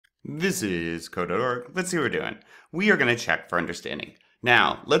This is code.org. Let's see what we're doing. We are going to check for understanding.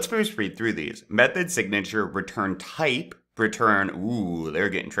 Now, let's first read through these. Method signature, return type, return, ooh, they're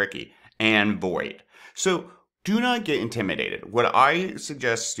getting tricky, and void. So do not get intimidated. What I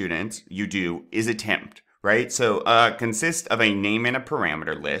suggest students you do is attempt, right? So consist of a name and a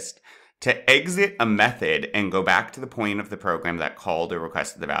parameter list. To exit a method and go back to the point of the program that called or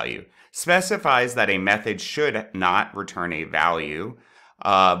requested the value. Specifies that a method should not return a value.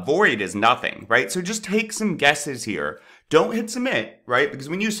 Void is nothing, right? So just take some guesses here. Don't hit submit, right? Because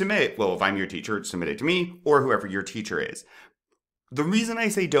when you submit, well, if I'm your teacher, submit it to me or whoever your teacher is. The reason I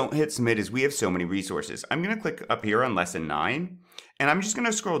say don't hit submit is we have so many resources. I'm going to click up here on lesson 9 and I'm just going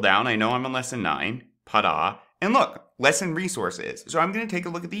to scroll down. I know I'm on lesson 9, pada, and look, lesson resources. So I'm going to take a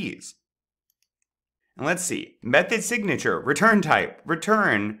look at these. And let's see, method signature, return type,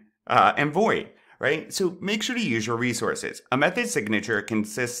 return, and void. Right? So make sure to use your resources. A method signature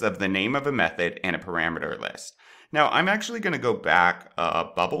consists of the name of a method and a parameter list. Now, I'm actually going to go back a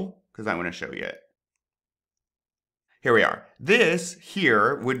bubble because I want to show you it. Here we are. This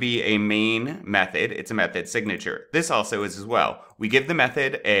here would be a main method. It's a method signature. This also is as well. We give the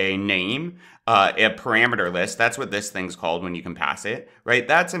method a name, a parameter list. That's what this thing's called when you can pass it, right?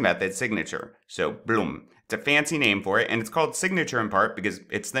 That's a method signature. So, boom. It's a fancy name for it, and it's called signature in part because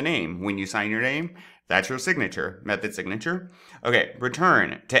it's the name. When you sign your name, that's your signature, method signature. Okay,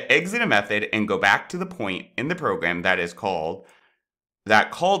 return. To exit a method and go back to the point in the program that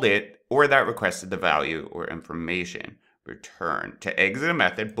called it or that requested the value or information. Return. To exit a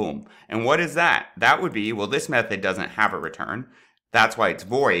method, boom. And what is that? That would be, well, this method doesn't have a return. That's why it's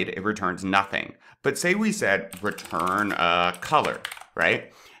void. It returns nothing. But say we said return color,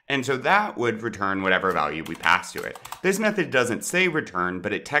 right? And so that would return whatever value we pass to it. This method doesn't say return,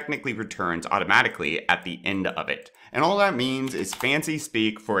 but it technically returns automatically at the end of it. And all that means is fancy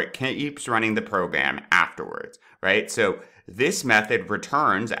speak for it keeps running the program afterwards, right? So this method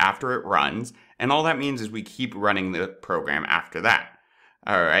returns after it runs, and all that means is we keep running the program after that.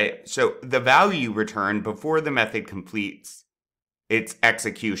 All right, so the value returned before the method completes its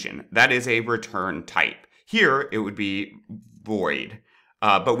execution, that is a return type. Here, it would be void.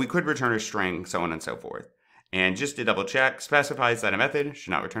 But we could return a string, so on and so forth. And just to double check, specifies that a method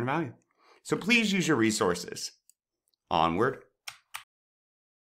should not return a value. So please use your resources. Onward.